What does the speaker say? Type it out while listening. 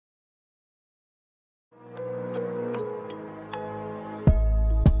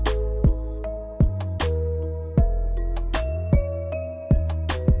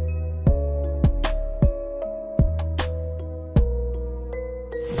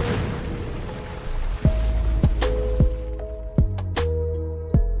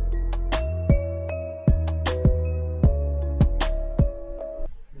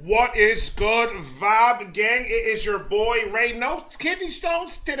What is good, Vibe Gang? It is your boy Ray. No kidney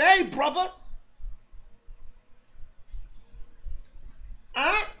stones today, brother.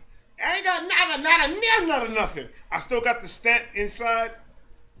 I ain't got not nothing. I still got the stent inside.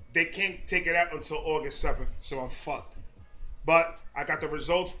 They can't take it out until August 7th, so I'm fucked. But I got the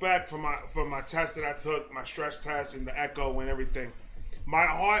results back from my test that I took, my stress test and the echo and everything. My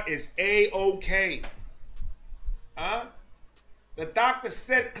heart is A-OK. The doctor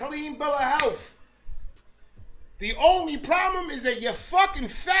said clean bill of health. The only problem is that you're fucking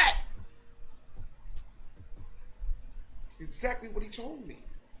fat. Exactly what he told me.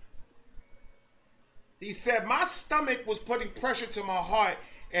 He said my stomach was putting pressure to my heart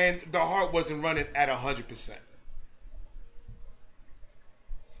and the heart wasn't running at 100%.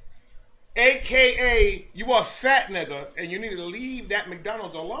 AKA, you are a fat nigga and you need to leave that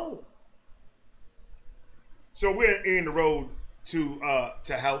McDonald's alone. So we're in the road to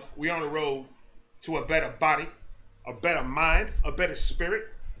health. We're on the road to a better body, a better mind, a better spirit.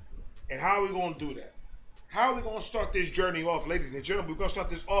 And how are we going to do that? How are we going to start this journey off, ladies and gentlemen? We're going to start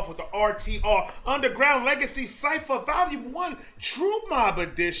this off with the RTR Underground Legacy Cypher Volume 1 TrueMob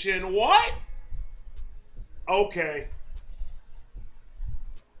Edition. What? Okay.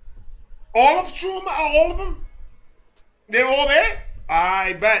 All of TrueMob? All of them? They're all there?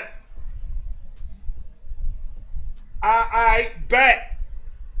 I bet. I bet.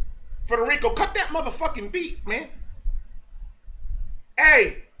 Federico, cut that motherfucking beat, man.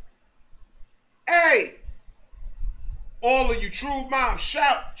 Hey. Hey. All of you TrueMob,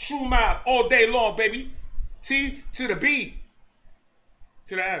 shout TrueMob all day long, baby. T to the B.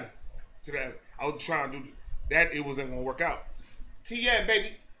 To the M. To the M. I was trying to do that. It wasn't going to work out. TM,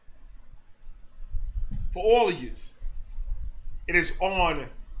 baby. For all of yous. It is on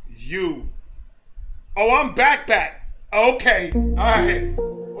you. Oh, I'm back. Okay. All right.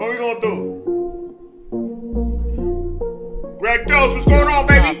 What we going to do? Greg Dose, what's going on,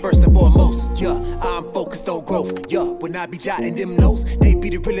 baby? First and foremost, yeah, I'm focused on growth. Yeah, when I be jotting them notes, they be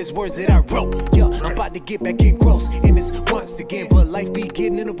the realest words that I wrote. Yeah, I'm about to get back in gross in this once again, but life be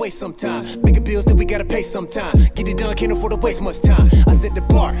getting in the way sometime. Bigger bills that we gotta pay sometime. Get it done, can't afford to waste much time. I set the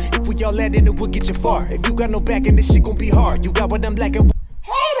bar. If we all at it, we'll get you far. If you got no back, and this shit gon' be hard. You got what I'm lacking.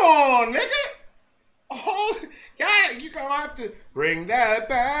 Hold on, nigga. Oh, yeah, you gonna have to bring that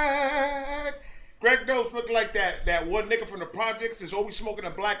back. Greg Dose look like that one nigga from the projects is always smoking a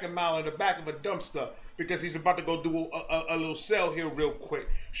black and mild in the back of a dumpster because he's about to go do a little sell here real quick.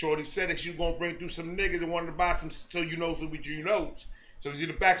 Shorty said that she's gonna bring through some niggas that wanted to buy some so you know so what you knows. So he's in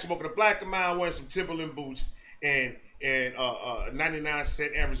the back smoking a black and mild, wearing some Timberland boots and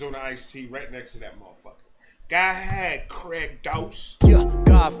 99-cent Arizona iced tea right next to that motherfucker. Go ahead, Greg Dose. Yeah,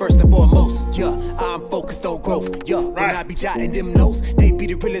 God first and foremost. Yeah, I'm focused on growth. Yeah, when I be jotting them notes, they be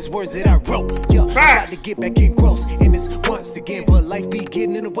the realest words that I wrote. Yeah, I'm about to get back in gross in this once again, but life be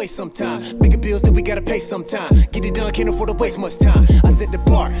getting in the way sometime. Bigger bills that we gotta pay sometime. Get it done, can't afford to waste much time. I set the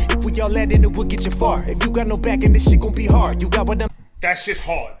bar. If we all at it, we'll get you far. If you got no back, and this shit gon' be hard. You got what I'm. That shit's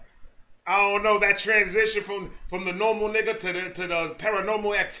hard. I don't know that transition from the normal nigga to the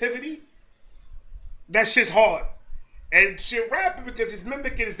paranormal activity. That shit's hard. And shit rapping because it's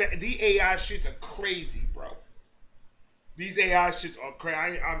mimicking is that the AI shits are crazy, bro. These AI shits are crazy.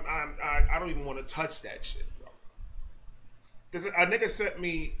 I don't even want to touch that shit, bro. There's a nigga sent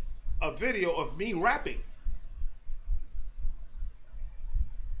me a video of me rapping.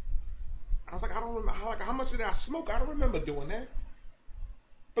 I was like, I don't remember how much did I smoke? I don't remember doing that.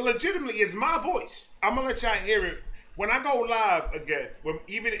 But legitimately, it's my voice. I'm gonna let y'all hear it. When I go live again,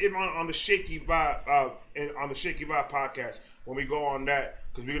 even if on the Shaky Vibe on the Shaky Vibe podcast, when we go on that,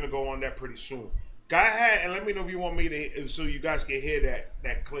 because we're gonna go on that pretty soon. Go ahead and let me know if you want me to, so you guys can hear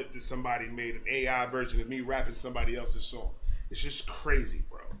that clip that somebody made, an AI version of me rapping somebody else's song. It's just crazy,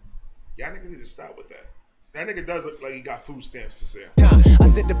 bro. Y'all niggas need to stop with that. That nigga does look like he got food stamps for sale. I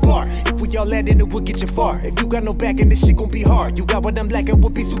set the bar. If we all at it, we'll get you far. If you got no back, and this shit gon' be hard. You got what I'm lacking, we'll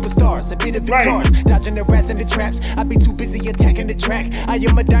be superstars. A bit of victors, dodging the rats and the traps. I be too busy attacking the track. I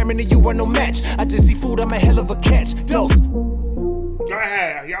am a diamond and you are no match. I just eat food, I'm a hell of a catch. Dose. Go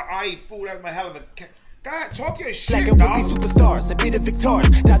ahead. I eat food, I'm a hell of a catch. God, talk your shit, dog. We'll be superstars, a bit of victors,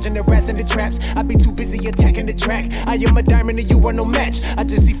 dodging the rats and the traps. I be too busy attacking the track. I am a diamond and you are no match. I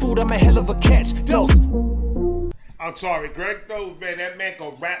just eat food, I'm a hell of a catch. Dose. I'm sorry, Greg knows, man, that man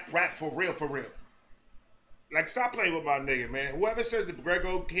go rap for real. Like, stop playing with my nigga, man. Whoever says that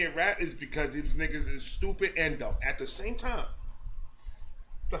Grego can't rap is because these niggas is stupid and dumb at the same time.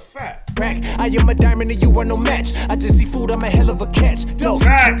 The fact. I am a diamond and you are no match. I just eat food, I'm a hell of a catch. Dose.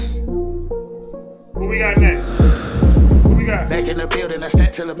 Facts. What we got next? What we got? Back in the building, I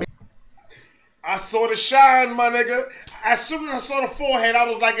stacked till the I saw the shine, my nigga. As soon as I saw the forehead, I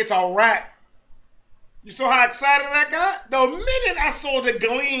was like, it's a wrap. You saw how excited I got? The minute I saw the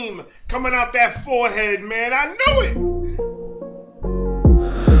gleam coming out that forehead, man, I knew it.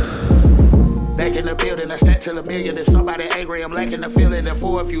 Back in the building, I stacked till $1 million. If somebody angry, I'm lacking the feeling. And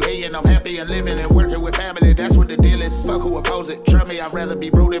for if you hating, I'm happy and living and working with family. That's what the deal is. Fuck who oppose it. Trust me, I'd rather be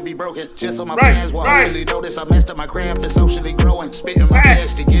broke than be broken. Just so my fans won't really notice. I mastered my craft and socially growing. Spitting my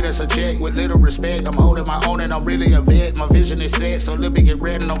best to get us a check with little respect. I'm holding my own and I'm really a vet. My vision is set, so let me get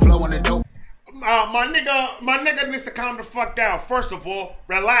red and I'm flowing the dope. My nigga needs to calm the fuck down. First of all,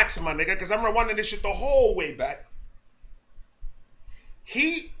 relax, my nigga, because I'm running this shit the whole way back.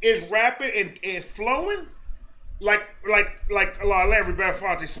 He is rapping and flowing like Larry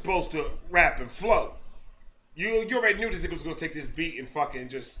Belafonte's supposed to rap and flow. You already knew this nigga was gonna take this beat and fucking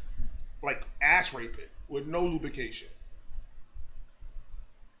just like ass rape it with no lubrication.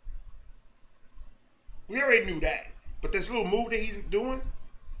 We already knew that. But this little move that he's doing,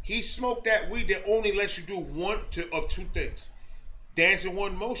 he smoked that weed that only lets you do one of two things. Dance in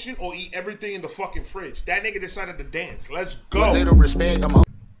one motion or eat everything in the fucking fridge. That nigga decided to dance. Let's go. With little respect, I'm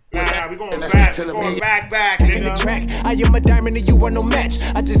Nah, we going back. We going back, nigga. In the track, I am a diamond and you are no match.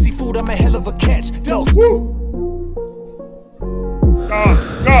 I just see food, I'm a hell of a catch. Dose. Woo.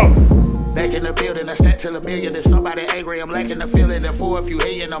 Go. Back in the building, I stacked till $1 million. If somebody angry, I'm lacking the feeling. And for if you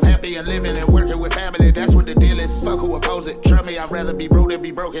hating, I'm happy and living and working with family. That's what the deal is. Fuck who oppose it. Trust me, I'd rather be broke than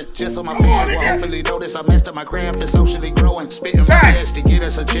be broken. Just so my fans will hopefully notice. I mastered my craft and socially growing. Spitting my best to get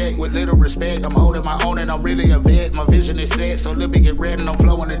us a check with little respect. I'm holding my own and I'm really a vet. My vision is set, so let me get red and I'm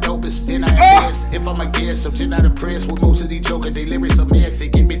flowing the dopest. Then I have this. If I'm a guest, I'm just not impressed with most of these jokers. They lyrics a mess. They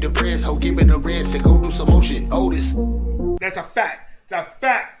get me depressed. Ho, give it a rest and go do some more shit. Otis. That's a fact. That's a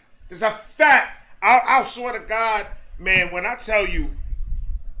fact. That's a fact. I swear to God, man, when I tell you,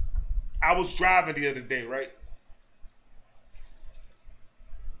 I was driving the other day, right?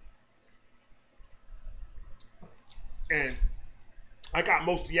 And I got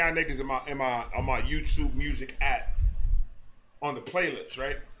most of y'all niggas on my YouTube music app on the playlist,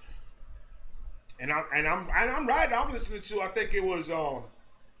 right? And I'm riding. I'm listening to, I think it was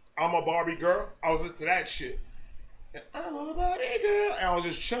I'm a Barbie Girl. I was listening to that shit. And I'm a Barbie Girl. And I was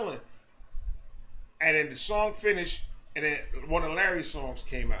just chilling. And then the song finished, and then one of Larry's songs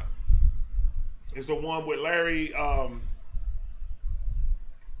came out. It's the one with Larry,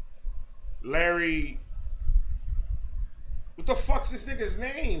 what the fuck's this nigga's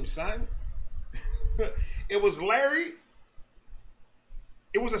name, son? It was Larry.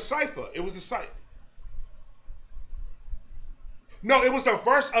 It was a Cypher. It was a Cypher. No, it was the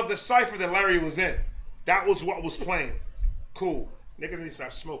verse of the Cypher that Larry was in. That was what was playing. Cool. Nigga need to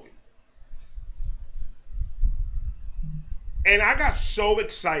stop smoking. And I got so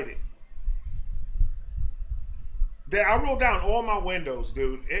excited that I rolled down all my windows,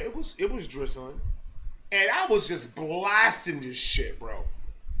 dude. It was drizzling. And I was just blasting this shit, bro.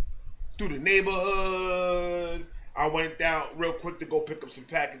 Through the neighborhood. I went down real quick to go pick up some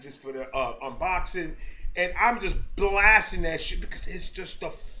packages for the unboxing. And I'm just blasting that shit because it's just,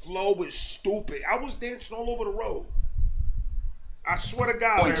 the flow is stupid. I was dancing all over the road. I swear to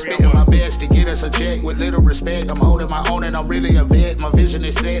God, Larry, spitting my best to get us a check with little respect. I'm holding my own and I'm really a vet. My vision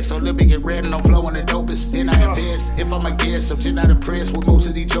is set, so let me get red and I'm flowing the dopest. Then I invest. If I'm a guest, I'm just not impressed with most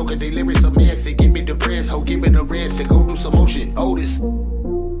of these jokers. They lyrics a mess. They get me depressed. Ho, give it a rest and go do some more shit. Otis. Yo,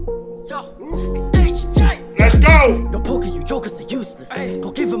 it's HJ. Let's go. No poker, you jokers are useless. Go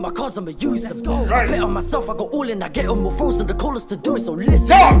give him my cards, I'ma use them. Right. I bet on myself, I go all in. I get on more frozen, the coldest to do it. So listen,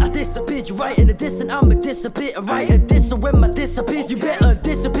 Talk. I disappeared, you right in the distant, I'ma disappear. Right in this, so when my disappears, you better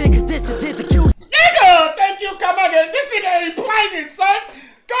disappear, cause this is here to kill. Nigga, thank you, come on in. This nigga ain't playing, son.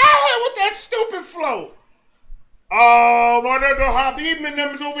 Go ahead with that stupid flow. Oh, my nigga Habib and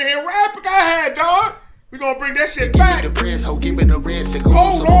them is over here rapping. Go ahead, dog. We gonna bring that shit back. Give it a rest, ho, give it a rest and go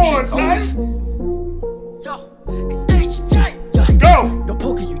Hold do some more on, shit. son. Yo, it's HJ. Go. No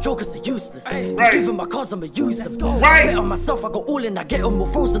poker, you jokers are useless. Right. Give him my cards, I'ma use them. Right. I bet on myself, I go all in. I get on more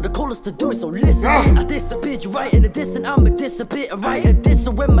frozen, the coldest to do it. So listen, I disappeared, you right in the distant, I'ma disappear. Right in this,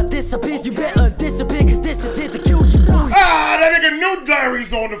 so when my disappears, you better disappear, cause this is here to kill you. Ah, that nigga knew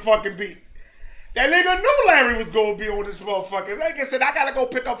Larry's on the fucking beat. That nigga knew Larry was gonna be on this motherfucker. Like I said, I gotta go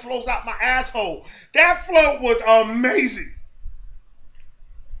pick up flows out my asshole. That flow was amazing.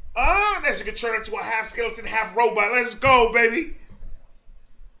 That shit could turn into a half skeleton, half robot. Let's go, baby.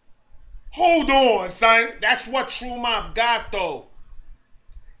 Hold on, son. That's what TrueMob got, though.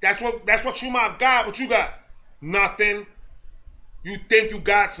 That's what TrueMob got. What you got? Nothing. You think you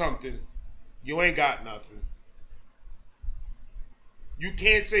got something. You ain't got nothing. You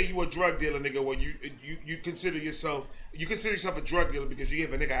can't say you a drug dealer, nigga, when you consider yourself a drug dealer because you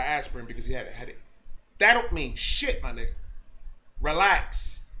gave a nigga aspirin because he had a headache. That don't mean shit, my nigga.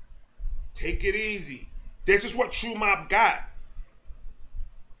 Relax. Take it easy. This is what TrueMob got.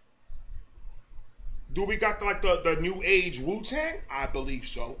 Do we got like the new age Wu-Tang? I believe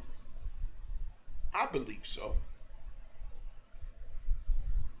so. I believe so.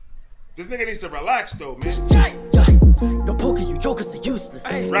 This nigga needs to relax though, man. No poker, you jokers are useless.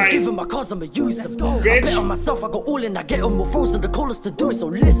 Right. Give him my cards, I'ma use them. Bitch. I bet on myself, I go all in, I get on more frozen, the coldest to do it, so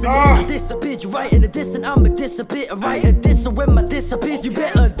listen. I disappeared, you right in the distant, I'ma disappear. I write a diss, so when my disappears, you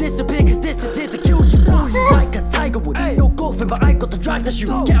better disappear, cause this is here to kill you. Like a tiger would. No golfing, but I got the drive to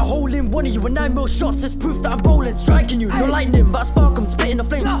shoot. Get a hole in one of you and 9 mil shots, it's proof that I'm bowling, striking you. No lightning, but I spark them, spitting the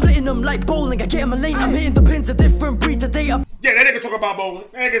flames, splitting them like bowling. I get in my lane, I'm hitting the pins, a different breed today. Yeah, that nigga talk about bowling.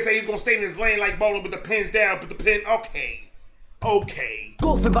 That nigga say he's gonna stay in his lane like bowling with the pins down, put the pin, okay. Okay.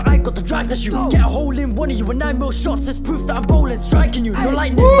 Golfing, but I got the drive to shoot. Get a hole in one of you and 9 mil shots, it's proof that I'm bowling, striking you. No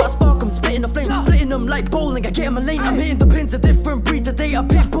lightning, but I spark them, spitting the flames, splitting them like bowling. I get in my lane, I'm hitting the pins, a different breed today. A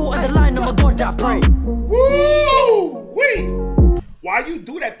pitbull and the line, oh my god, I pray. Woo! Wee! Why you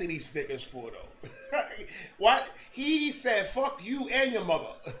do that to these niggas for though? What? He said, fuck you and your mother.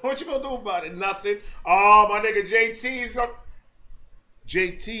 What you gonna do about it? Nothing. Oh, my nigga JT's up.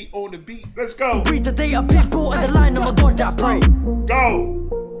 JT on the beat. Let's go. Breathe today, a pitbull and the line, oh my god, I pray.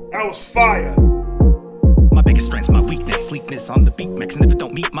 Go. That was fire. My biggest strength's my weakness, sleekness on the beat mix. And if it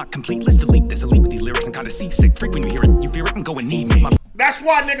don't meet my complete list, delete this. Elite with these lyrics and kinda seasick. Freak when you hear it, you fear it and go and need me. That's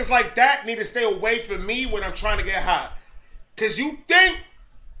why niggas like that need to stay away from me when I'm trying to get hot. Cause you think,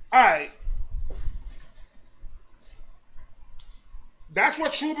 alright. That's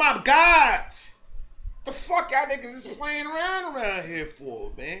what TrueMob got. The fuck y'all niggas is playing around here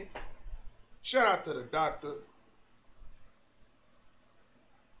for, man? Shout out to the doctor.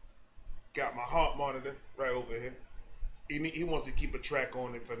 Got my heart monitor right over here. He wants to keep a track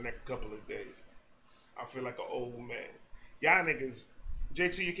on it for the next couple of days. I feel like an old man. Y'all niggas,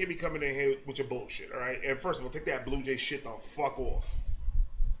 JT, you can't be coming in here with your bullshit, all right? And first of all, take that Blue Jay shit the fuck off.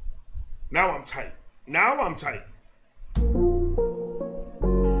 Now I'm tight. Now I'm tight.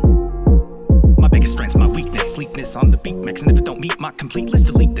 Biggest strength's my weakness, sleekness on the beat mix. And if it don't meet my complete list,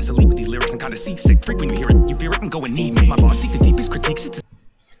 delete this. Elite with these lyrics and kinda seasick. Freak when you hear it, you fear it and go and need me. My boss seek the deepest critiques. It's like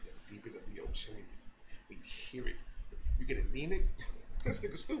the deepest of the ocean. When you hear it, you get anemic. This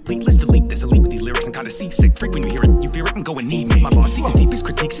nigga stupid. List delete this. Elite with these lyrics and kinda seasick. Freak when you hear it, you fear it and go and need me. My boss seek the deepest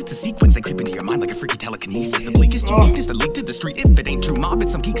critiques. It's a sequence. They creep into your mind like a freaky telekinesis. The bleakest uniqueness that lead to the street. If it ain't TrueMob,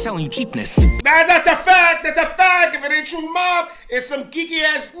 it's some geek selling you cheapness. That's a fact. That's a fact. If it ain't TrueMob, it's some geeky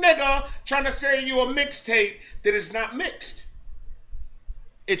ass nigga trying to sell you a mixtape that is not mixed.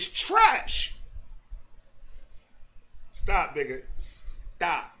 It's trash. Stop, nigga.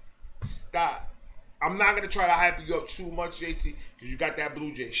 Stop. Stop. I'm not gonna try to hype you up too much, JT, because you got that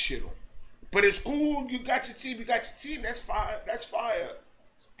Blue Jay shit on. But it's cool. You got your team. You got your team. That's fire. That's fire.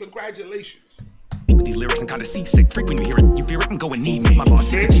 Congratulations. With these lyrics and kinda seasick. Freak when you hear it, you fear it and go and need me. My boss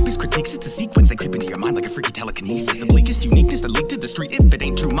seek the deepest critiques. It's a sequence. They creep into your mind like a freaky telekinesis. The bleakest uniqueness that lead to the street. If it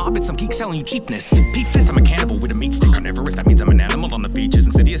ain't TrueMob, it's some geek selling you cheapness. Peep this, I'm a cannibal with a meat stick on Everest. That means I'm an animal on the features.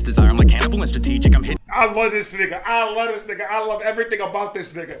 Insidious desire, I'm like Hannibal and strategic. I'm hit. I love this nigga. I love this nigga. I love everything about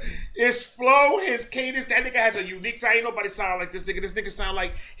this nigga. His flow, his cadence. That nigga has a unique sound. Ain't nobody sound like this nigga. This nigga sound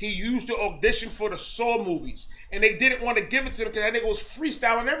like he used to audition for the Saw movies. And they didn't want to give it to him because that nigga was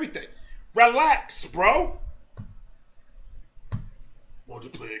freestyling everything. Relax, bro. Want to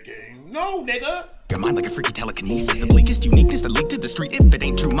play a game? No, nigga. Your mind like a freaky telekinesis. The bleakest uniqueness that lead to the street. If it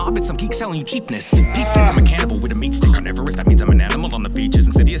ain't TrueMob, it's some geek selling you cheapness. Peep this, I'm a cannibal with a meat stick on Everest. That means I'm an animal on the features.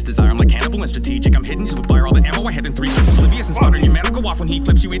 Insidious desire, I'm like Hannibal and strategic. I'm hitting you with fire all the ammo I had in 3 clips. Oblivious and sputtering your man, go off when he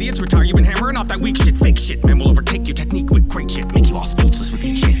flips. You idiots retire, you been hammering off that weak shit. Fake shit, man will overtake your technique with great shit. Make you all speechless with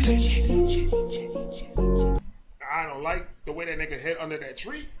each shit. I don't like the way that nigga hit under that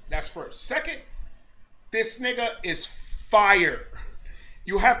tree. That's first. Second, this nigga is fire.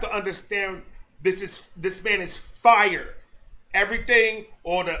 You have to understand this man is fire. Everything,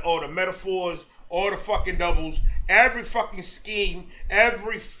 all the metaphors, all the fucking doubles, every fucking scheme,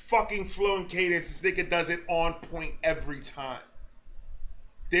 every fucking flow and cadence, this nigga does it on point every time.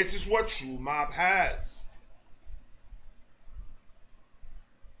 This is what TrueMob has.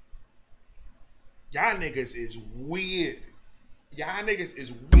 Y'all niggas is weird. Y'all niggas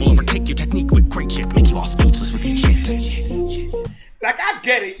is weird. Will overtake your technique with great shit. Make you all speechless with each shit. Like, I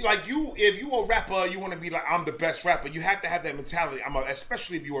get it. Like, if you a rapper, you want to be like, I'm the best rapper. You have to have that mentality.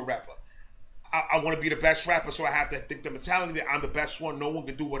 Especially if you a rapper. I want to be the best rapper, so I have to think the mentality that I'm the best one. No one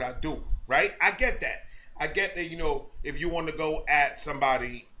can do what I do, right? I get that. I get that, you know, if you want to go at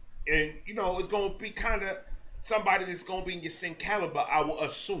somebody and, you know, it's going to be kind of somebody that's going to be in your same caliber, I will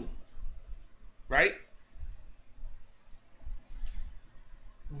assume. Right?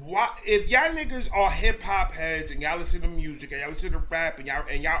 Why, if y'all niggas are hip-hop heads and y'all listen to music and y'all listen to rap and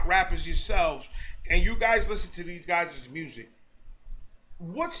y'all rappers yourselves and you guys listen to these guys' music,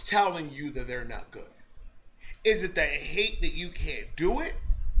 what's telling you that they're not good? Is it the hate that you can't do it?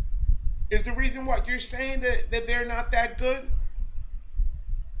 Is the reason why you're saying that they're not that good?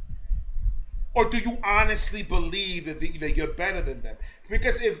 Or do you honestly believe that you're better than them?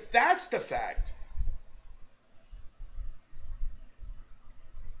 Because if that's the fact,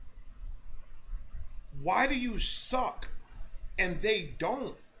 why do you suck and they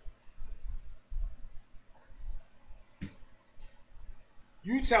don't?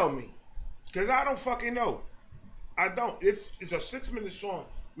 You tell me. Because I don't fucking know. I don't. It's a 6-minute song.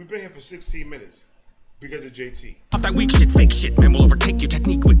 We've been here for 16 minutes because of JT. Off that weak shit, fake shit, man will overtake your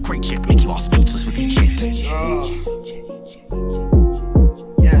technique with great shit. Make you all speechless with each shit.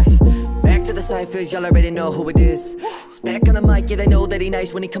 Yeah, back to the Cyphers, y'all already know who it is. It's back on the mic, yeah, they know that he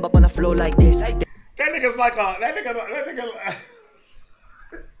nice when he come up on the floor like this. That nigga's like a, that nigga.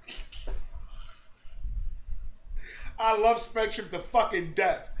 I love Spectrum to fucking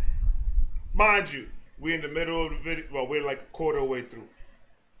death. Mind you, we're in the middle of the video. Well, we're like a quarter way through.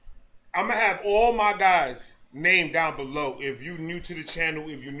 I'm gonna have all my guys named down below. If you're new to the channel,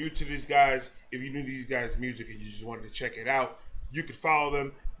 if you're new to these guys, if you're new to these guys' music and you just wanted to check it out, you can follow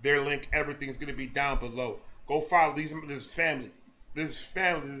them. Their link, everything's gonna be down below. Go follow this family. This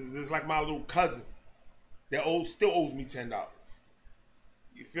is like my little cousin that still owes me $10.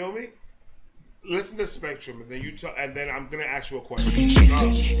 You feel me? Listen to Spectrum, and then and then I'm gonna ask you a question.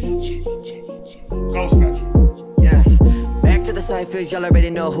 Go Spectrum. Yeah, back to the Cyphers, y'all already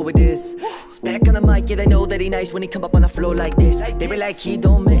know who it is. It's back on the mic, yeah, they know that he nice when he come up on the floor like this. They be like, he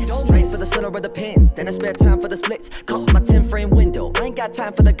don't miss. Straight for the center of the pins, then I spare time for the splits. Caught my 10-frame window, I ain't got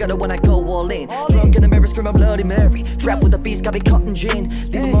time for the gutter when I go all in. Drunk in the mirror, screaming Bloody Mary. Trapped with a beast, got me caught in gin.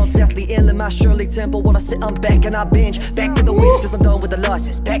 Leave them all deathly ill in my Shirley Temple. While I sit, I'm back and I binge. Back to the wins, cause I'm done with the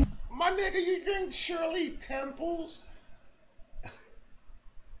losses. Back. My nigga, you drink Shirley Temples?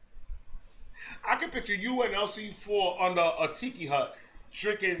 I can picture you and LC4 under a tiki hut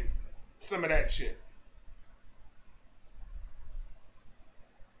drinking some of that shit.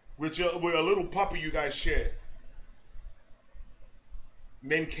 With a little puppy you guys share.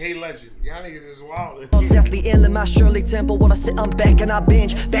 Named K Legend. Y'all niggas is wild. I'm deathly ill in my Shirley Temple. While I sit, I'm back and I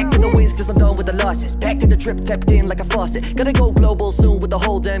binge. Back to the wins, cause I'm done with the losses. Back to the trip, tapped in like a faucet. Gonna go global soon with the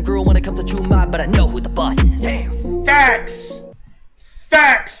whole damn crew when it comes to TrueMob, but I know who the boss is. Damn. Facts!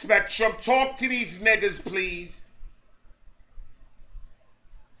 Facts, Spectrum. Talk to these niggas, please.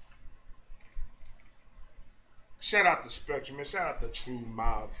 Shout out to Spectrum and shout out to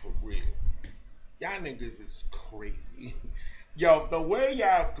TrueMob for real. Y'all niggas is crazy. Yo, the way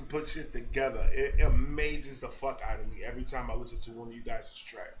y'all can put shit together, it amazes the fuck out of me every time I listen to one of you guys'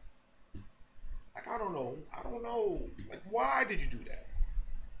 track. Like, I don't know. Like, why did you do that?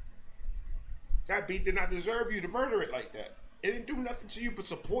 That beat did not deserve you to murder it like that. It didn't do nothing to you but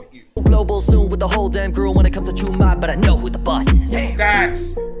support you. Global soon with the whole damn crew when it comes to TrueMob, but I know who the boss is.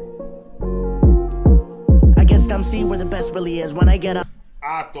 Facts. I guess I'm seeing where the best really is when I get up.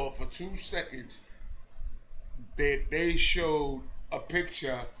 I thought for 2 seconds that they showed a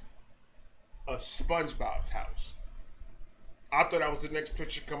picture of SpongeBob's house. I thought that was the next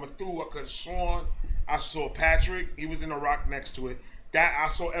picture coming through. I could have sworn I saw Patrick. He was in a rock next to it. That I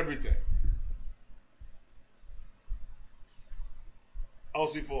saw everything.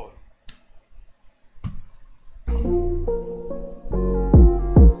 LC4.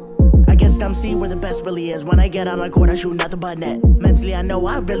 I guess I'm seeing where the best really is when I get on the court. I shoot nothing but net. Mentally, I know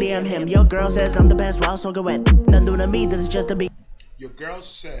I really am him. Your girl says I'm the best, well, so go ahead. Nothing new to me, this is just a beat. Your girl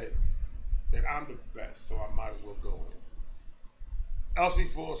said that I'm the best, so I might as well go in.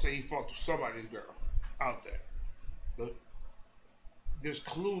 LC4 say he fucked with somebody's girl out there. But there's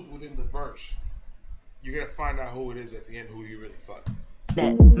clues within the verse. You're gonna find out who it is at the end, who you really fuck.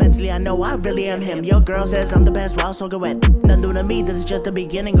 Mentally, I know I really am him. Your girl says I'm the best, well, so go ahead. Nothing new to me, this is just the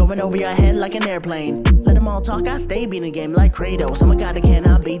beginning. Going over your head like an airplane. Let them all talk, I stay beating the game like Kratos. I'm a guy that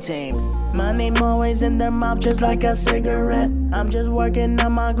cannot be tamed. My name always in their mouth just like a cigarette. I'm just working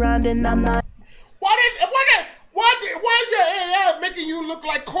on my grind and I'm not. Why is your AI making you look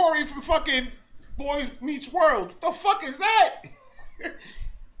like Corey from fucking Boy Meets World? What the fuck is that?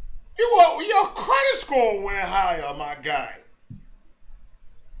 Your credit score went higher, my guy.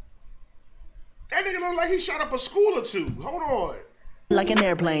 That nigga look like he shot up a school or two. Hold on. like an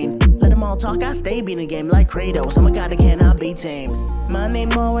airplane. Let them all talk, I stay beating the game like Kratos. I'm a guy that cannot be tamed. My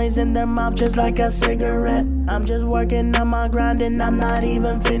name always in their mouth just like a cigarette. I'm just working on my grind and I'm not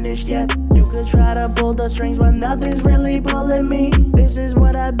even finished yet. You could try to pull the strings but nothing's really pulling me. This is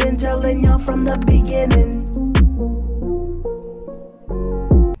what I've been telling y'all from the beginning.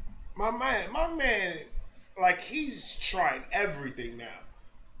 My man, like, he's trying everything now.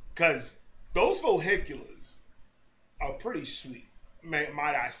 Because those vehiculars are pretty sweet,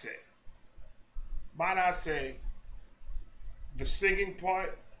 might I say. Might I say, the singing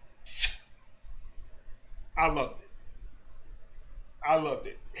part, I loved it. I loved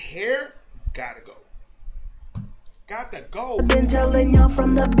it. Hair, gotta go. Got to go. I've been telling y'all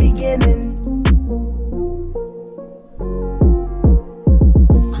from the beginning.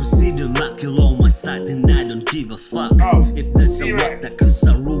 Consider Michael on my side and I don't give a fuck. If there's a work that cause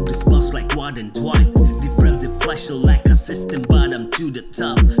I rule this boss like Warden Dwight. Different the flash like a system but I'm to the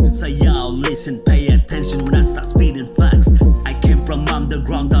top. So y'all listen, pay attention when I start spitting facts. I came from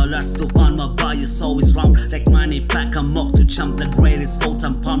underground, dollars to find my bias always wrong. Like money pack, I'm up to jump the greatest all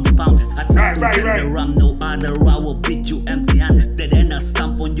time pound found. I try to get around no other, I will beat you empty hand. Then I'll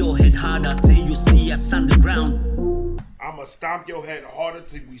stamp on your head harder till you see us underground. I'ma stomp your head harder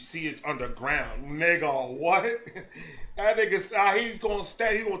till we see it's underground. Nigga, what? That nigga, he's gonna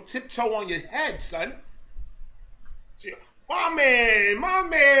tiptoe on your head, son. My man,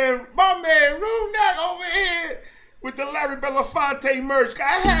 Runak over here with the Larry Belafonte merch. Go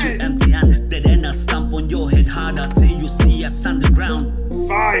ahead. Empty hand, then I'll stamp on your head harder till you see us underground.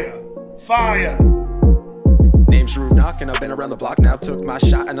 Fire, fire. Name's Runak and I've been around the block now. Took my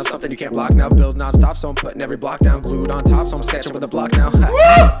shot and I'm something you can't block now. Build non-stop, so I'm putting every block down. Glued on top, so I'm sketching with a block now.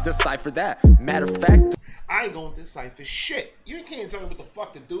 Decipher that. Matter of fact, I ain't gonna decipher shit. You can't tell me what the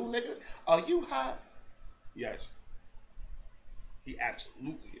fuck to do, nigga. Are you high? Yes. He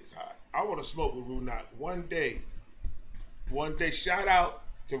absolutely is high. I want to smoke with Runak one day. One day, shout out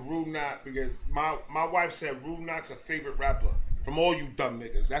to Runak because my wife said Runak's a favorite rapper from all you dumb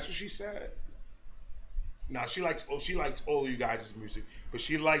niggas. That's what she said. Now she likes all of you guys' music, but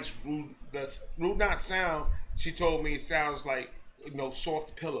she likes Runak's sound. She told me it sounds like, you know,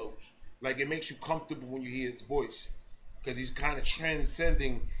 soft pillows. Like it makes you comfortable when you hear his voice, because he's kind of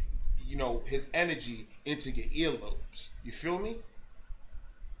transcending, you know, his energy into your earlobes. You feel me?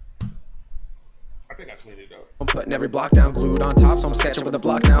 I think I cleaned it up. I'm putting every block down, glued on top, so I'm sketching with a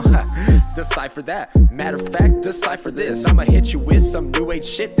block now. Decipher that. Matter of fact, decipher this. I'ma hit you with some new age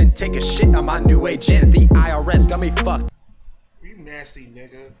shit, then take a shit on my new agent. The IRS got me fucked. You nasty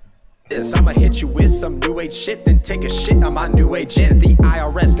nigga. I'ma hit you with some new age shit, then take a shit on my new agent. The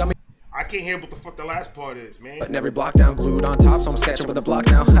IRS got me. I can't hear what the fuck the last part is, man. Putting every block down, glued on top, so I'm sketching with a block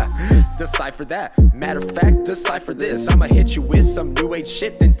now. Decipher that. Matter of fact, decipher this. I'ma hit you with some new age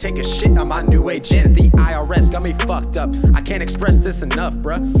shit, then take a shit on my new agent. The IRS got me fucked up. I can't express this enough,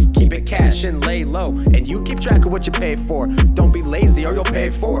 bruh. Keep it cash and lay low, and you keep track of what you pay for. Don't be lazy or you'll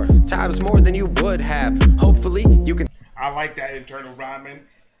pay 4 times more than you would have. Hopefully you can. I like that internal rhyming.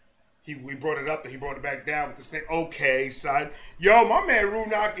 We brought it up and he brought it back down with the same. Okay, son. Yo, my man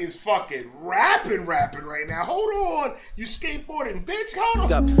Runak is fucking rapping right now. Hold on. You skateboarding, bitch.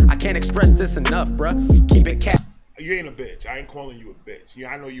 Hold on. I can't express this enough, bruh. Keep it cash. You ain't a bitch. I ain't calling you a bitch.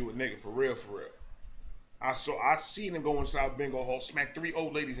 Yeah, I know you a nigga for real, for real. I seen him go inside Bingo Hall, smack 3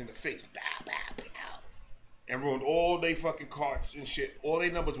 old ladies in the face. Bow, bow, bow. And ruined all they fucking carts and shit. All they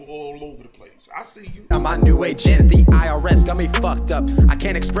numbers were all over the place. I see you. I'm my new agent. The IRS got me fucked up. I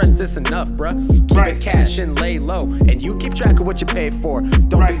can't express this enough, bruh. Keep it cash and lay low, and you keep track of what you pay for.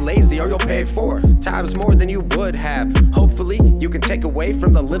 Don't be lazy or you'll pay 4 times more than you would have. Hopefully you can take away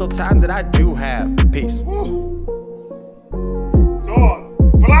from the little time that I do have. Peace.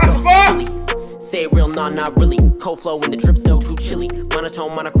 Philosopher! Say it real, nah, not really. Cold flow when the drips no too chilly.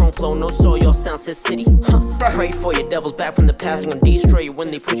 Monotone, monochrome flow, no soul, your sound says city. Pray for your devils back from the past. Gonna destroy you when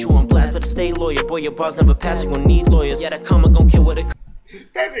they put you on blast. Better stay loyal, boy, your bars never pass. You gonna need lawyers. Yeah, that karma gon' kill with it.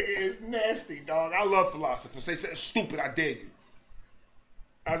 That nigga is nasty, dog. I love Philosopher. Say something stupid, I dare you.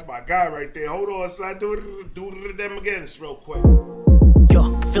 That's my guy right there. Hold on, son. Do it to them again. It's real quick.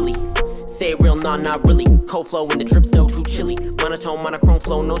 Yo, Philly. Say it real, nah, not really. Cold flow when the drips no too chilly. Monotone, monochrome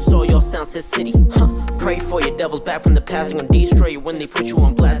flow, no soul, your sound says city. Pray for your devils back from the past. Gonna destroy you when they put you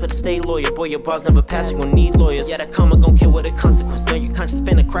on blast. Better stay loyal, boy, your bars never pass. You gonna need lawyers. Yeah, that karma gon' kill with a consequence. Know your conscience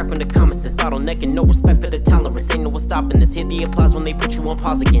finna crack when the comments is bottleneck and no respect for the tolerance. Ain't no one stopping this. Hear the applause when they put you on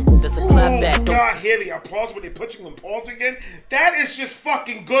pause again. That's a clap back. God, hear the applause when they put you on pause again? That is just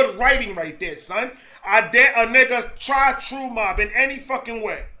fucking good writing right there, son. I dare a nigga try TrueMob in any fucking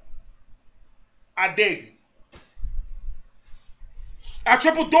way. I dare you. I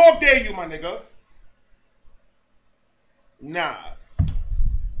triple dog dare you, my nigga. Nah.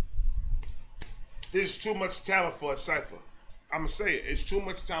 There's too much talent for a Cypher. I'm gonna say it. It's too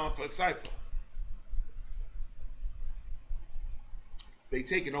much talent for a Cypher. They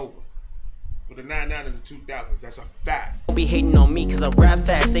taking over. For the 99 and the 2000s. That's a fact. Don't be hating on me cause I rap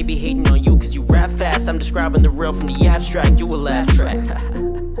fast. They be hating on you cause you rap fast. I'm describing the real from the abstract. You a laugh track.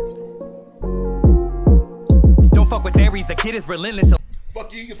 Don't fuck with Aries. The kid is relentless.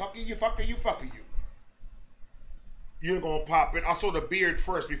 Fuck you, you fucker, you fucker, you fucker, you. You ain't gonna pop it. I saw the beard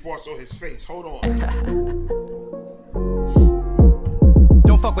first before I saw his face. Hold on.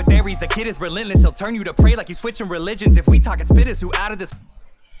 Don't fuck with Aries. The kid is relentless. He'll turn you to prey like you switching religions. If we talking spitters who out of this...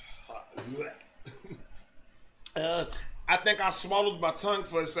 I think I swallowed my tongue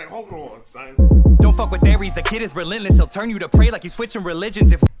for a second. Hold on, son. Don't fuck with Aries. The kid is relentless. He'll turn you to prey like you switching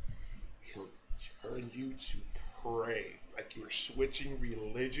religions. If he'll turn you to prey like you're switching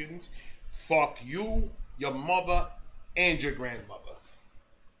religions. Fuck you, your mother, and your grandmother.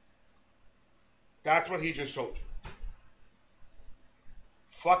 That's what he just told you.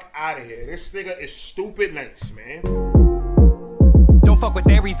 Fuck out of here. This nigga is stupid nice, man. Don't fuck with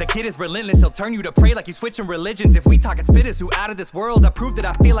Aries, the kid is relentless. He'll turn you to prey like you switching religions. If we talking spitters who out of this world, I prove that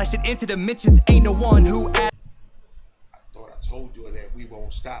I feel I should enter dimensions. Ain't no one who I thought I told you that we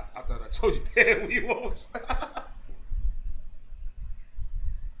won't stop. I thought I told you that we won't stop.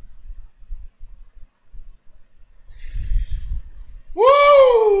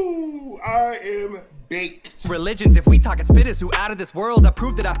 Woo! I am baked. Religions, if we talking spitters who out of this world, I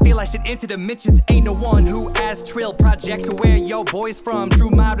prove that I feel I should enter dimensions. Ain't no one who as trill projects or where yo boys from.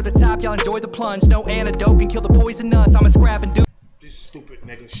 TrueMob to the top, y'all enjoy the plunge. No antidote can kill the poisonous. I'm a scrapping dude. This stupid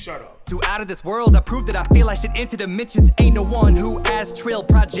nigga, shut up. To out of this world, I prove that I feel I should enter dimensions. Ain't no one who as trill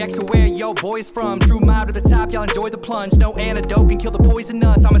projects or where yo boys from. TrueMob to the top, y'all enjoy the plunge. No antidote can kill the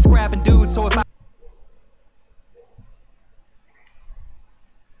poisonous. I'm a scrapping dude, so if I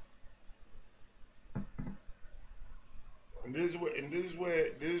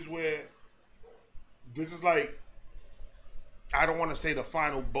this is like, I don't want to say the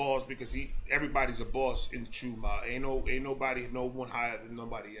final boss because everybody's a boss in TrueMob. Ain't nobody no one higher than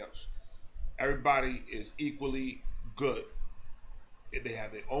nobody else. Everybody is equally good. They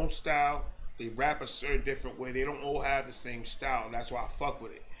have their own style. They rap a certain different way. They don't all have the same style. And that's why I fuck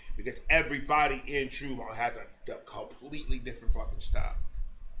with it. Because everybody in TrueMob has a completely different fucking style.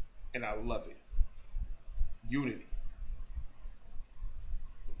 And I love it. Unity.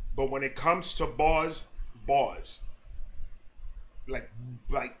 But when it comes to bars,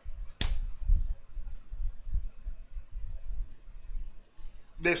 like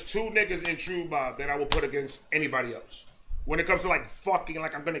there's two niggas in TrueMob that I will put against anybody else. When it comes to like fucking,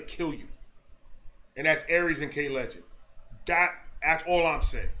 like I'm gonna kill you. And that's Aries and K Legend. That's all I'm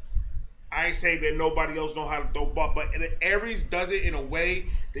saying. I ain't saying that nobody else know how to throw butt, but Aries does it in a way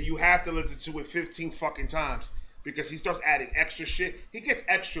that you have to listen to it 15 fucking times. Because he starts adding extra shit. He gets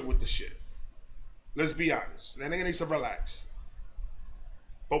extra with the shit. Let's be honest. That nigga needs to relax.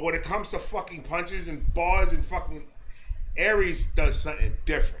 But when it comes to fucking punches and bars and fucking... Aries does something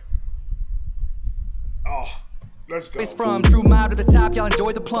different. Oh, let's go. It's from TrueMob to the top, y'all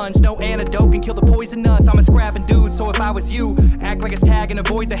enjoy the plunge. No antidote can kill the poisonous. I'm a scrapping dude, so if I was you, act like it's tag and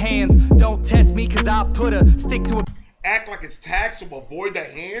avoid the hands. Don't test me, cause I'll put a stick to a... Act like it's tag, so avoid the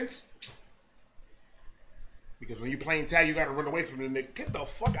hands? Because when you playing tag, you gotta run away from the nigga. Get the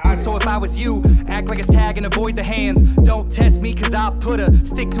fuck out of here. So if I was you, act like it's tag and avoid the hands. Don't test me, cause I'll put a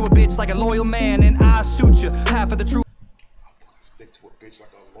stick to a bitch like a loyal man, and I'll shoot you half of the truth. I'll put a stick to a bitch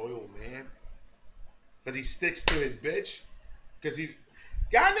like a loyal man? Because he sticks to his bitch? Because he's...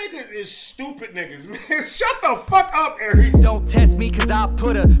 Y'all niggas is stupid niggas, man. Shut the fuck up, Aries. Don't test me, cause I'll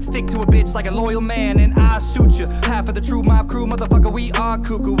put a stick to a bitch like a loyal man, and I'll shoot you half of the TrueMob crew. Motherfucker, we are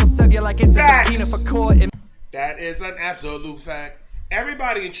cuckoo. We'll serve you like it's a subpoena for court. And that is an absolute fact.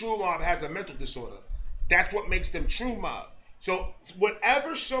 Everybody in TrueMob has a mental disorder. That's what makes them TrueMob. So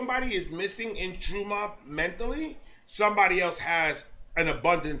whatever somebody is missing in TrueMob mentally, somebody else has an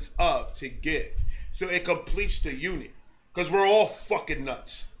abundance of to give. So it completes the unit. Because we're all fucking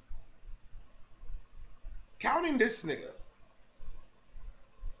nuts. Counting this nigga.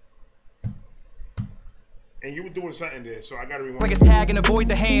 And you were doing something there, so I gotta rewind. Like it's tag and avoid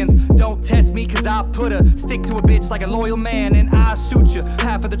the hands. Don't test me, cause I'll put a stick to a bitch like a loyal man, and I'll shoot you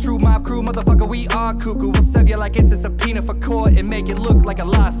half of the TrueMob crew. Motherfucker, we are cuckoo. We'll serve you like it's a subpoena for court and make it look like a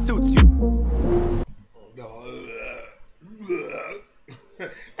lie suits you.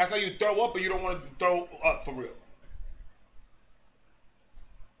 That's how you throw up, but you don't want to throw up for real.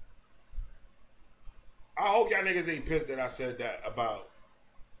 I hope y'all niggas ain't pissed that I said that about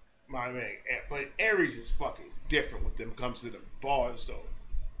my man. But Aries is fucking different with them comes to the bars, though.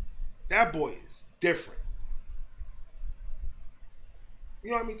 That boy is different.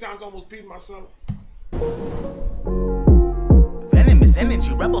 You know how many times I almost peed myself? Venomous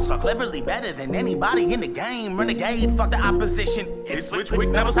energy, rebels are cleverly better than anybody in the game. Renegade, fuck the opposition. Hit switch quick,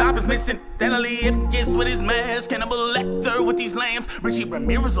 never stop is missing. Stanley Ipkiss with his mask, Cannibal Lecter with these lambs. Richie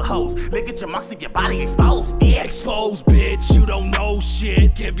Ramirez with hoes. Look at your marks if your body exposed, bitch. Exposed, bitch, you don't know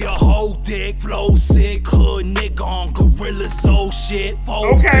shit. Give your whole dick, flow sick, hood nigga on gorilla soul shit.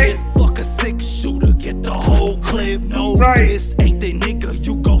 Okay. Fuck a 6-shooter, get the whole clip. No, right. This ain't the nigga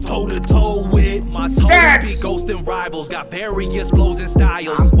you go toe to toe with. My toes be ghosting rivals, got various flows and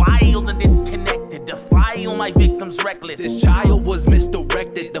styles. I'm wild and disconnected, defile my victims reckless. This child was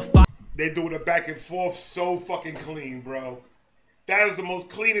misdirected, They do the back and forth so fucking clean, bro. That is the most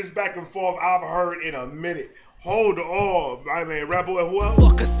cleanest back and forth I've heard in a minute. Hold on, my man, Rebel and who else?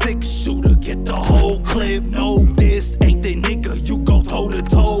 Fuck a 6-shooter, get the whole clip. No, this ain't the nigga you go toe to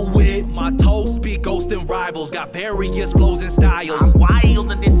toe with. My toes be ghosting rivals, got various flows and styles. I'm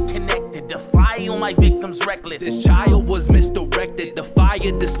wild and disconnected, defile my victims reckless. This child was misdirected,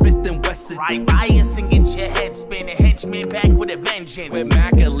 defied the Smith and Wesson. Right bias and get your head spinning, henchmen back with a vengeance. With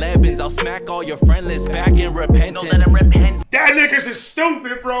Mac 11s, I'll smack all your friendless back in repentance. No, let him repent. That niggas is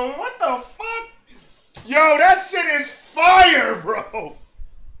stupid, bro. What the fuck? Yo, that shit is fire, bro.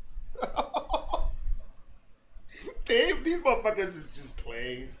 Damn, these motherfuckers is just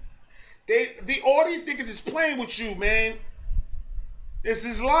playing. All these niggas is playing with you, man. This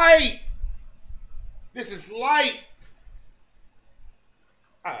is light. This is light.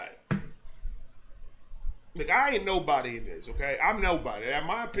 Alright. Look, I ain't nobody in this, okay? I'm nobody. And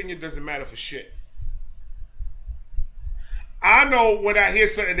my opinion doesn't matter for shit. I know when I hear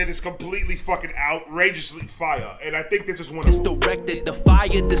something that is completely fucking outrageously fire, and I think this is one of them. Misdirected,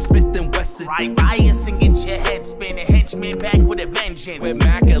 defied the Smith and Wesson. Right bias and get your head spinning, henchmen back with a vengeance. With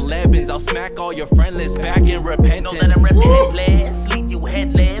Mac 11s, I'll smack all your friendless back in repentance. No, let him repent less, leave you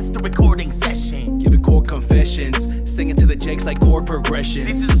headless, the recording session. Giving core confessions, singing to the jakes like chord progressions.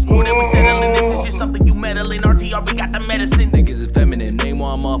 This is a score that we settling, this is just something you meddle in. RTR, we got the medicine. Niggas is feminine, name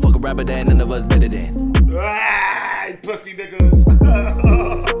one motherfucker rapper that none of us better than. Ah, pussy niggas.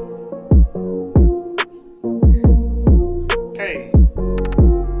 Hey.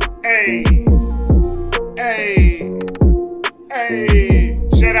 Hey. Hey. Hey.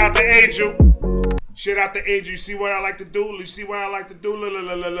 Shout out to Angel. Shout out to Angel. You see what I like to do? You see what I like to do? Listen.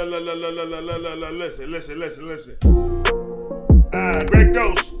 Greg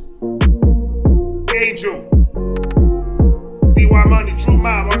Dose. Angel. DY Money,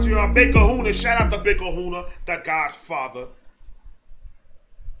 TrueMob, RTR, Big Kahuna. Shout out to Big Kahuna, the Godfather.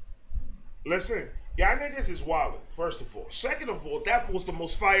 Listen, y'all niggas is wildin', first of all. Second of all, that was the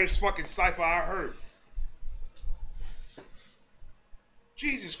most fire fucking Cypher I heard.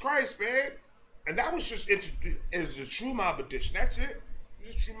 Jesus Christ, man. And that was just introduced as a TrueMob edition. That's it.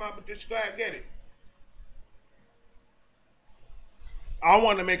 Just TrueMob edition. Go ahead, get it. I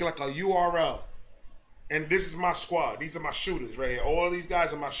want to make it like a URL. And this is my squad. These are my shooters right here. All these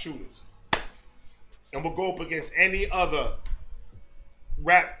guys are my shooters. And we'll go up against any other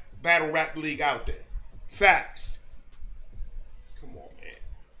battle rap league out there. Facts. Come on, man.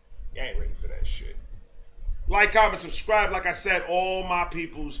 You ain't ready for that shit. Like, comment, subscribe. Like I said, all my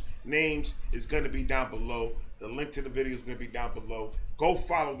people's names is going to be down below. The link to the video is going to be down below. Go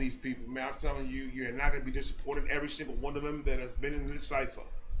follow these people, man. I'm telling you, you're not going to be disappointed. Every single one of them that has been in this cypher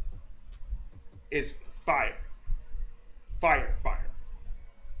is fire. Fire.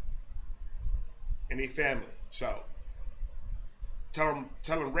 And they family. So tell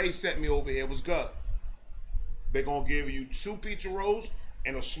them Ray sent me over here. What's good? They're gonna give you 2 pizza rolls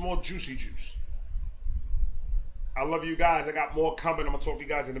and a small juicy juice. I love you guys. I got more coming. I'm gonna talk to you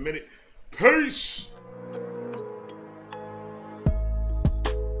guys in a minute. Peace.